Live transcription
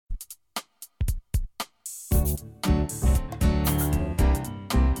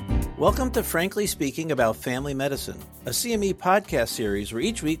Welcome to Frankly Speaking About Family Medicine, a CME podcast series where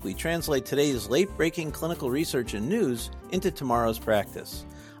each week we translate today's late-breaking clinical research and news into tomorrow's practice.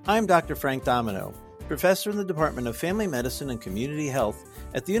 I'm Dr. Frank Domino, professor in the Department of Family Medicine and Community Health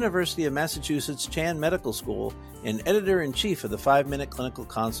at the University of Massachusetts Chan Medical School and editor-in-chief of the 5-Minute Clinical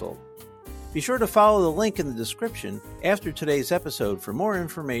Consult. Be sure to follow the link in the description after today's episode for more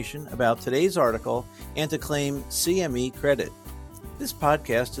information about today's article and to claim CME credit. This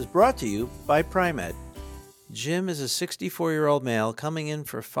podcast is brought to you by Pri-Med. Jim is a 64-year-old male coming in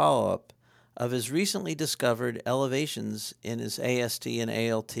for follow-up of his recently discovered elevations in his AST and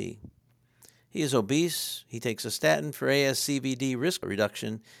ALT. He is obese, he takes a statin for CBD risk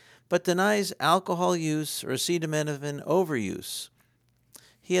reduction, but denies alcohol use or acetaminophen overuse.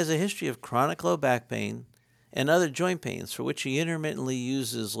 He has a history of chronic low back pain and other joint pains for which he intermittently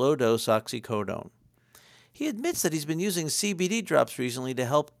uses low-dose oxycodone. He admits that he's been using CBD drops recently to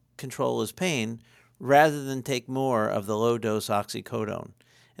help control his pain rather than take more of the low-dose oxycodone,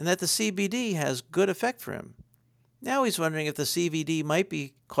 and that the CBD has good effect for him. Now he's wondering if the CBD might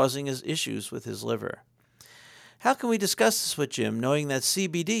be causing his issues with his liver. How can we discuss this with Jim, knowing that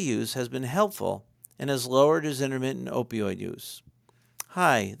CBD use has been helpful and has lowered his intermittent opioid use?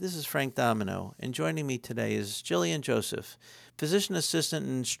 Hi, this is Frank Domino, and joining me today is Jillian Joseph, physician assistant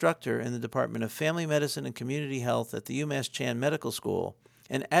and instructor in the Department of Family Medicine and Community Health at the UMass Chan Medical School,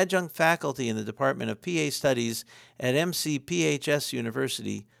 and adjunct faculty in the Department of PA Studies at MCPHS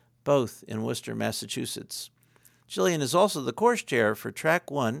University, both in Worcester, Massachusetts. Jillian is also the course chair for Track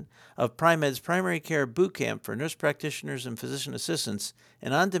 1 of Pri-Med's Primary Care Bootcamp for nurse practitioners and physician assistants,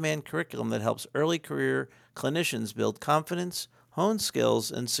 an on-demand curriculum that helps early career clinicians build confidence, hone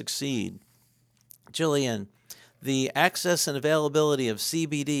skills, and succeed. Jillian, the access and availability of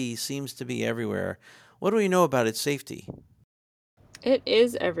CBD seems to be everywhere. What do we know about its safety? It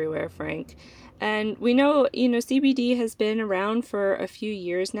is everywhere, Frank. And we know, CBD has been around for a few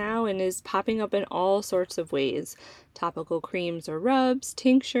years now and is popping up in all sorts of ways. Topical creams or rubs,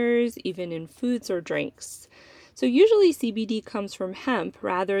 tinctures, even in foods or drinks. So usually CBD comes from hemp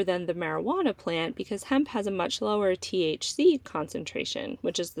rather than the marijuana plant because hemp has a much lower THC concentration,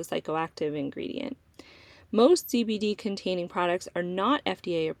 which is the psychoactive ingredient. Most CBD-containing products are not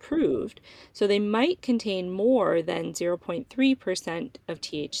FDA approved, so they might contain more than 0.3% of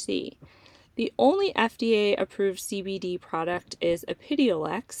THC. The only FDA-approved CBD product is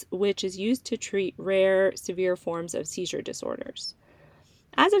Epidiolex, which is used to treat rare, severe forms of seizure disorders.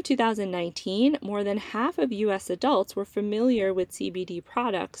 As of 2019, more than half of U.S. adults were familiar with CBD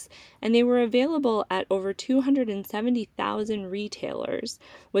products, and they were available at over 270,000 retailers,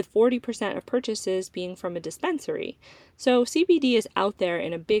 with 40% of purchases being from a dispensary. So CBD is out there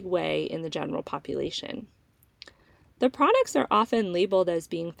in a big way in the general population. The products are often labeled as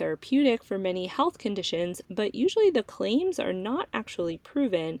being therapeutic for many health conditions, but usually the claims are not actually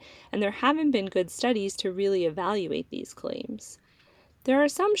proven, and there haven't been good studies to really evaluate these claims. There are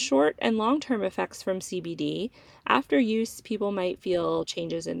some short and long-term effects from CBD. After use, people might feel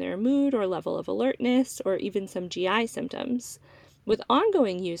changes in their mood or level of alertness, or even some GI symptoms. With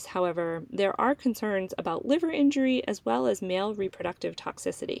ongoing use, however, there are concerns about liver injury as well as male reproductive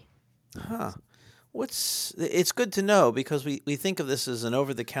toxicity. It's good to know because we think of this as an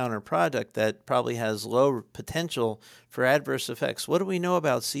over-the-counter product that probably has low potential for adverse effects. What do we know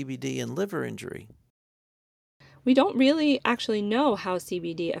about CBD and liver injury? We don't really actually know how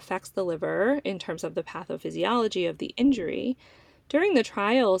CBD affects the liver in terms of the pathophysiology of the injury. During the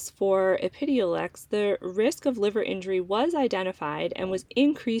trials for Epidiolex, the risk of liver injury was identified and was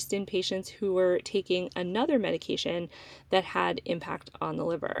increased in patients who were taking another medication that had impact on the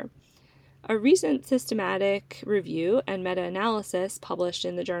liver. A recent systematic review and meta-analysis published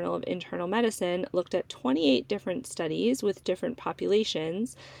in the Journal of Internal Medicine looked at 28 different studies with different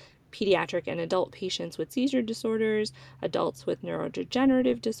populations: pediatric and adult patients with seizure disorders, adults with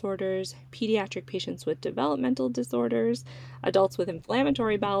neurodegenerative disorders, pediatric patients with developmental disorders, adults with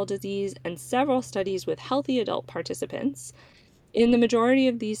inflammatory bowel disease, and several studies with healthy adult participants. In the majority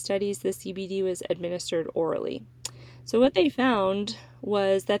of these studies, the CBD was administered orally. So what they found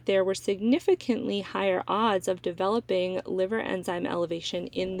was that there were significantly higher odds of developing liver enzyme elevation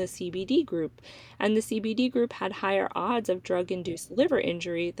in the CBD group, and the CBD group had higher odds of drug-induced liver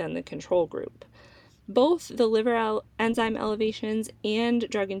injury than the control group. Both the liver enzyme elevations and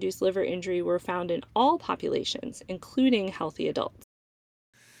drug-induced liver injury were found in all populations, including healthy adults.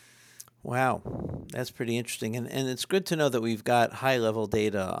 Wow, that's pretty interesting. And it's good to know that we've got high-level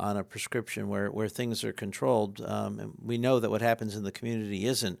data on a prescription where things are controlled. And we know that what happens in the community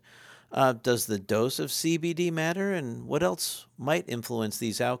isn't. Does the dose of CBD matter, and what else might influence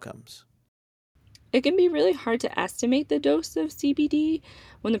these outcomes? It can be really hard to estimate the dose of CBD.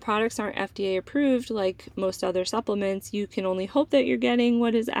 When the products aren't FDA approved, like most other supplements, you can only hope that you're getting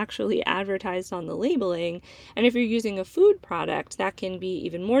what is actually advertised on the labeling. And if you're using a food product, that can be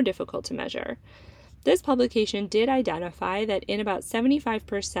even more difficult to measure. This publication did identify that in about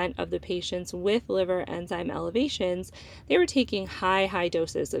 75% of the patients with liver enzyme elevations, they were taking high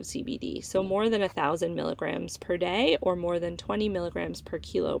doses of CBD, so more than 1,000 milligrams per day or more than 20 milligrams per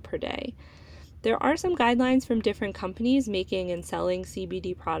kilo per day. There are some guidelines from different companies making and selling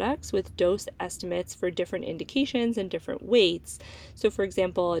CBD products with dose estimates for different indications and different weights. So, for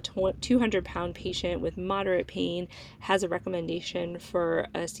example, a 200-pound patient with moderate pain has a recommendation for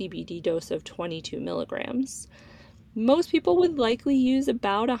a CBD dose of 22 milligrams. Most people would likely use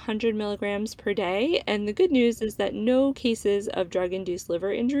about 100 milligrams per day, and the good news is that no cases of drug-induced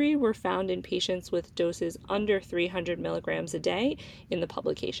liver injury were found in patients with doses under 300 milligrams a day in the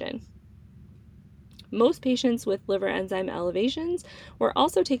publication. Most patients with liver enzyme elevations were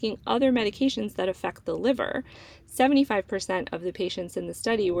also taking other medications that affect the liver. 75% of the patients in the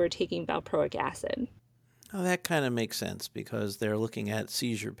study were taking valproic acid. Oh, that kind of makes sense because they're looking at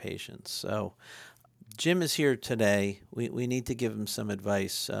seizure patients. So Jim is here today. We need to give him some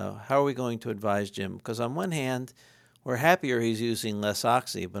advice. How are we going to advise Jim? Because on one hand, we're happier he's using less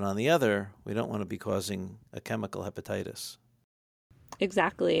oxy, but on the other, we don't want to be causing a chemical hepatitis.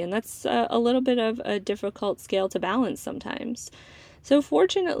 Exactly, and that's a little bit of a difficult scale to balance sometimes. So,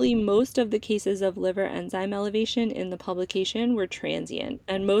 fortunately, most of the cases of liver enzyme elevation in the publication were transient,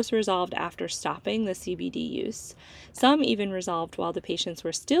 and most resolved after stopping the CBD use. Some even resolved while the patients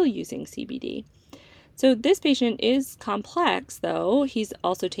were still using CBD. So, this patient is complex, though. He's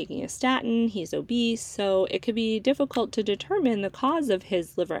also taking a statin, he's obese, so it could be difficult to determine the cause of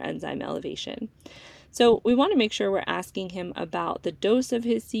his liver enzyme elevation. So we want to make sure we're asking him about the dose of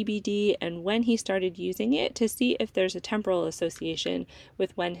his CBD and when he started using it to see if there's a temporal association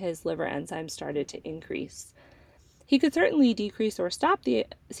with when his liver enzymes started to increase. He could certainly decrease or stop the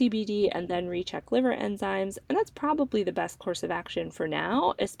CBD and then recheck liver enzymes, and that's probably the best course of action for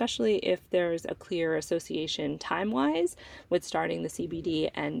now, especially if there's a clear association time-wise with starting the CBD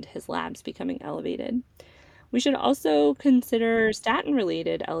and his labs becoming elevated. We should also consider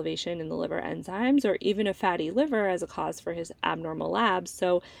statin-related elevation in the liver enzymes or even a fatty liver as a cause for his abnormal labs,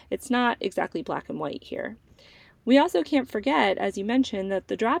 so it's not exactly black and white here. We also can't forget, as you mentioned, that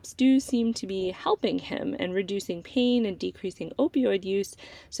the drops do seem to be helping him and reducing pain and decreasing opioid use,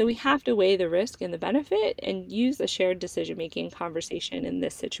 so we have to weigh the risk and the benefit and use a shared decision-making conversation in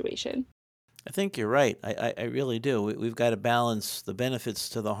this situation. I think you're right. I really do. We've got to balance the benefits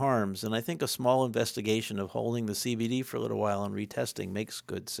to the harms. And I think a small investigation of holding the CBD for a little while and retesting makes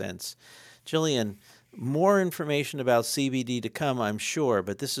good sense. Jillian, more information about CBD to come, I'm sure,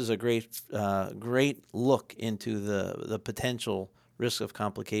 but this is a great look into the potential risk of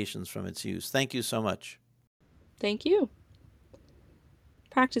complications from its use. Thank you so much. Thank you.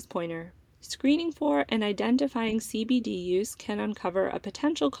 Practice pointer. Screening for and identifying CBD use can uncover a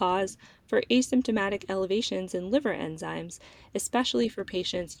potential cause for asymptomatic elevations in liver enzymes, especially for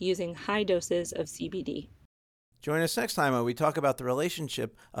patients using high doses of CBD. Join us next time when we talk about the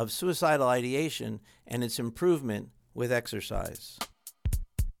relationship of suicidal ideation and its improvement with exercise.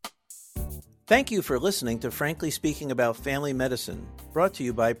 Thank you for listening to Frankly Speaking About Family Medicine, brought to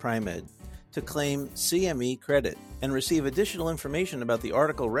you by Pri-Med. To claim CME credit and receive additional information about the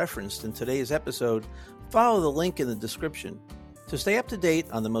article referenced in today's episode, follow the link in the description. To stay up to date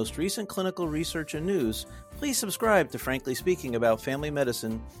on the most recent clinical research and news, please subscribe to Frankly Speaking About Family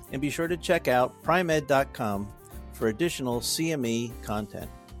Medicine and be sure to check out primed.com for additional CME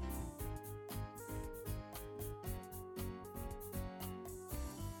content.